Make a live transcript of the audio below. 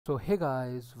So hey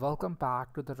guys, welcome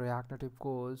back to the React Native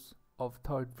course of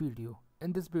third video.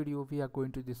 In this video, we are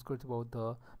going to discuss about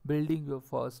the building your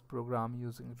first program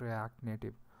using React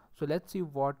Native. So let's see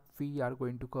what we are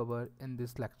going to cover in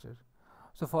this lecture.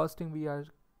 So first thing we are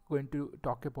going to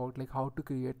talk about like how to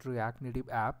create React Native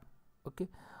app. Okay.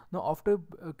 Now after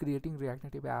creating React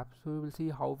Native app, so we will see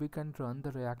how we can run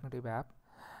the React Native app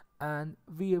and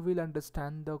we will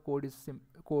understand the code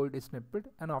is snippet,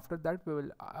 and after that we will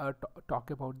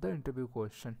talk about the interview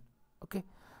question. Okay,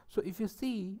 so if you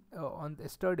see on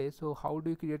yesterday, so how do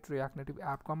you create React Native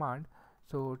app command?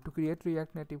 So to create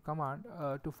React Native command,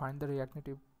 to find the React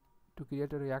Native, to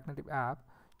create a React Native app,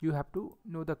 you have to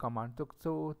know the command.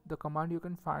 So the command you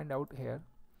can find out here.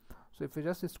 So if you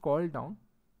just scroll down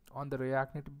on the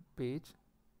React Native page,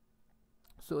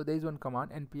 so there is one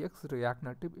command npx react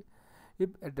native if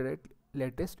at the rate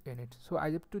latest init. So I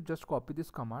have to just copy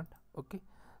this command. Okay,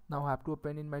 now I have to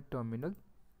open in my terminal.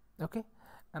 Okay,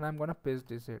 and I'm gonna paste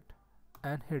this it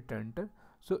and hit enter,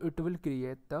 so it will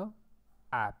create the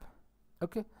app.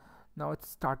 Okay, now it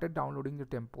started downloading the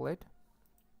template.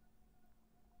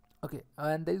 Okay,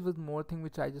 and there is one more thing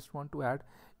which I just want to add.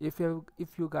 If you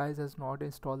guys has not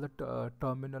installed the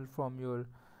terminal from your,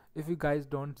 if you guys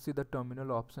don't see the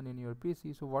terminal option in your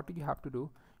PC, so what you have to do,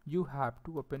 you have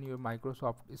to open your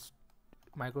Microsoft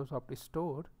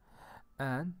Store,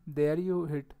 and there you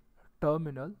hit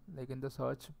terminal like in the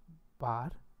search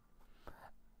bar,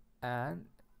 and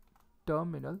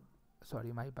terminal,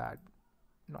 sorry my bad,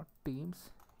 not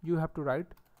Teams, you have to write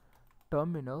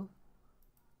terminal.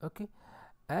 Okay,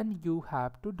 and you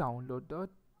have to download the,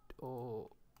 oh,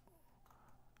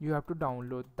 you have to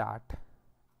download that.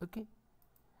 Okay,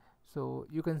 so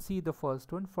you can see the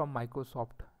first one from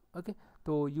Microsoft. Okay,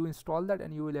 so you install that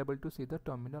and you will able to see the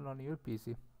terminal on your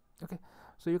PC. Okay,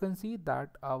 so you can see that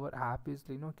our app is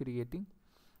creating,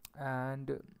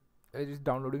 and it is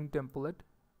downloading template,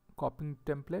 copying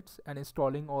templates, and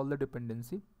installing all the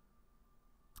dependency.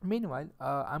 Meanwhile,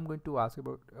 I'm going to ask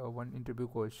about one interview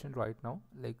question right now,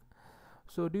 like,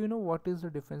 so do you know what is the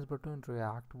difference between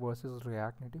React versus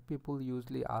React Native? People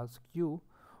usually ask you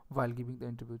while giving the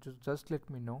interview. Just let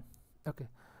me know. Okay,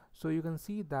 so you can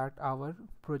see that our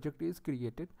project is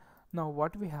created. Now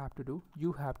what we have to do,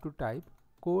 you have to type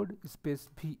code space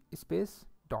v space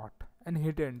dot and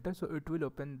hit enter, so it will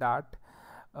open that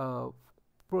uh,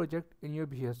 project in your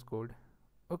VS Code.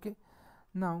 Okay,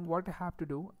 now what I have to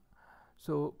do,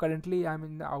 so currently I'm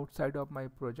in the outside of my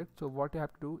project, so what I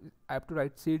have to do is I have to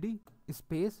write cd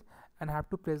space and have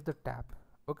to press the tab.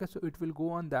 Okay, so it will go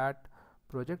on that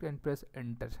project and press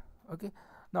enter. Okay,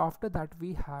 now after that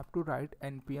we have to write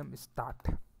npm start.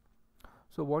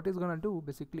 So what is gonna do,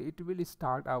 basically it will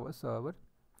start our server,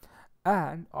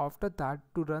 and after that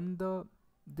to run the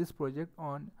this project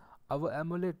on our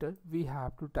emulator we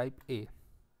have to type a.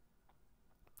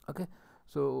 Okay,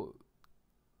 so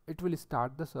it will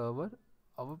start the server,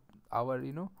 our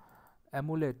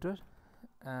emulator,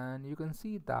 and you can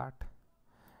see that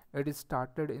it is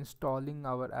started installing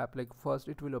our app. Like first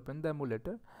it will open the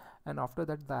emulator, and after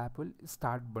that the app will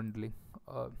start bundling,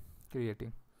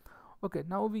 creating. Okay,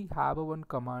 now we have a one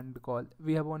command called,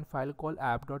 we have one file called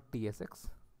app.tsx.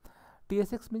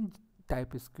 tsx means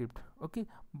TypeScript. Okay,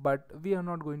 but we are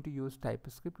not going to use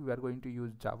TypeScript, we are going to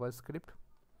use JavaScript.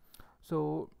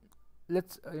 So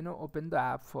let's open the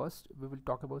app first, we will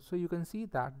talk about. So you can see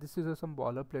that this is some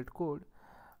boilerplate code,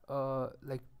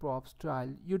 like prop style.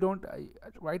 You don't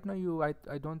right now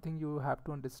I don't think you have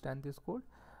to understand this code.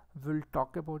 We'll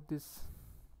talk about this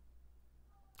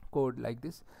code like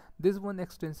this one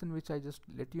extension which I just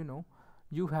let you know.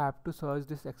 You have to search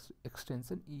this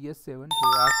extension ES7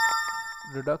 React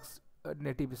Redux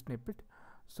native snippet.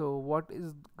 So what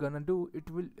is gonna do, it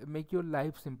will make your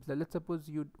life simpler. Let's suppose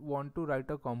you want to write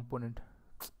a component,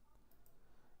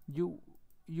 you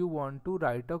you want to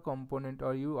write a component,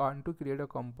 or you want to create a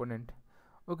component.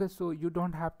 Okay, so you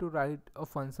don't have to write a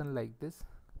function like this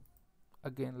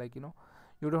again, like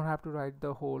you don't have to write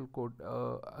the whole code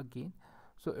again.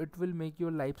 So it will make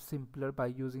your life simpler by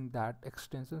using that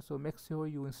extension. So make sure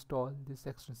you install this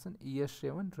extension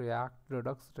ES7 React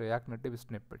Redux React Native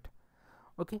Snippet.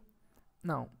 Okay,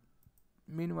 now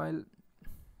meanwhile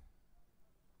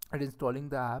it installing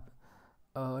the app.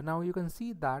 Now you can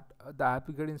see that the app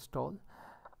will get installed.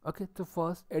 Okay, so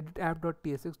first edit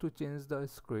app.tsx to change the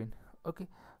screen. Okay,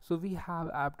 so we have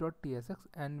app.tsx,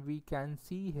 and we can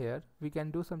see here we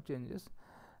can do some changes.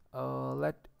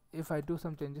 Let if I do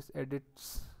some changes,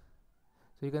 edits,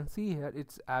 so you can see here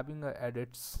it's having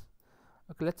edits.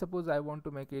 Okay, let's suppose I want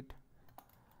to make it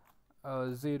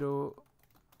 0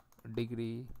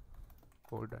 degree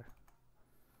colder.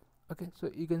 Okay, so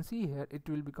you can see here it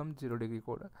will become 0°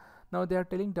 code. Now they are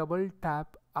telling double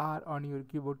tap R on your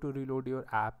keyboard to reload your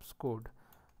app's code.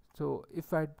 So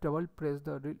if I double press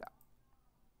the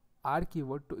R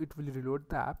keyword, to it will reload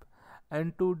the app,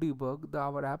 and to debug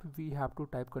our app we have to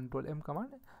type control M command.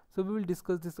 So we will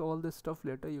discuss this all this stuff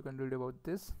later, you can read about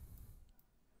this.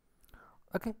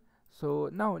 Okay, so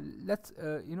now let's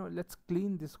let's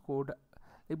clean this code.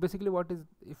 Basically what is,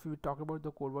 if we talk about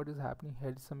the code, what is happening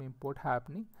here is some import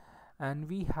happening, and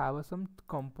we have some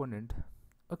component.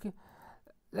 Okay,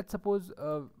 let's suppose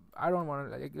I don't want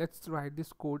to, like, let's write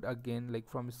this code again like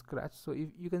from scratch. So if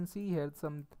you can see here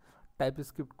some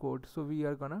TypeScript code, so we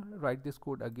are gonna write this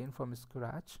code again from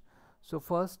scratch. So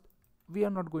first we are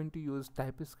not going to use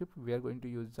TypeScript, we are going to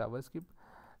use JavaScript.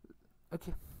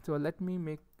 Okay, so let me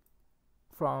make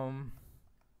from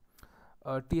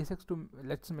TSX to,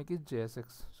 let's make it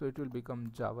JSX, so it will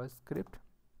become JavaScript.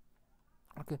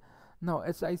 Okay, now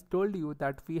as I told you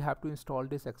that we have to install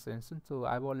this extension, so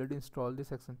I've already installed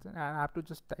this extension, and I have to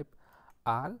just type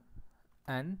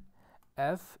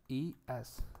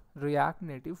RNFES, React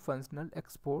Native Functional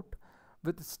Export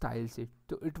with Style Sheet.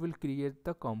 So it will create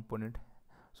the component.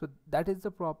 So that is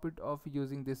the profit of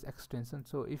using this extension.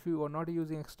 So if you are not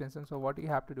using extension, so what you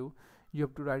have to do, you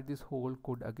have to write this whole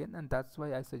code again, and that's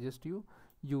why I suggest you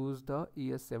use the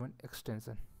ES7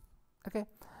 extension. Okay,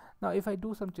 now if I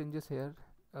do some changes here,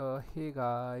 hey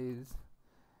guys,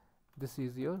 this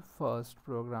is your first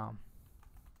program.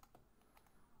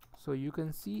 So you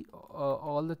can see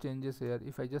all the changes here.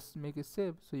 If I just make it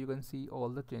save, so you can see all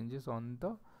the changes on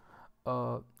the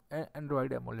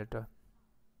Android emulator.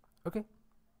 Okay,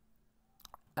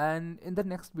 and in the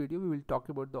next video we will talk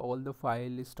about all the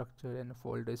file structure and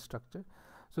folder structure.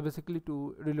 So basically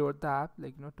to reload the app,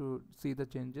 like to see the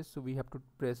changes, so we have to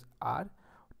press R.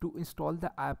 To install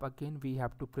the app again, we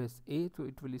have to press A, so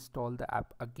it will install the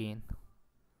app again.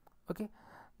 Okay,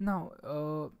 now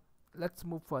let's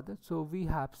move further. So we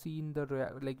have seen the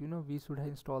we should have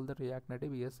installed the React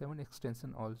Native ES7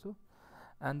 extension also,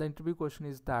 and the interview question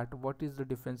is that what is the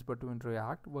difference between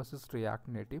React versus React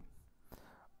Native.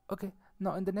 Okay,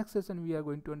 now in the next session we are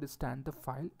going to understand the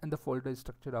file and the folder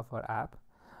structure of our app,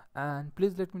 and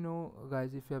please let me know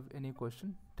guys if you have any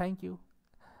question. Thank you,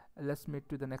 let's meet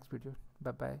to the next video.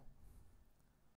 Bye bye.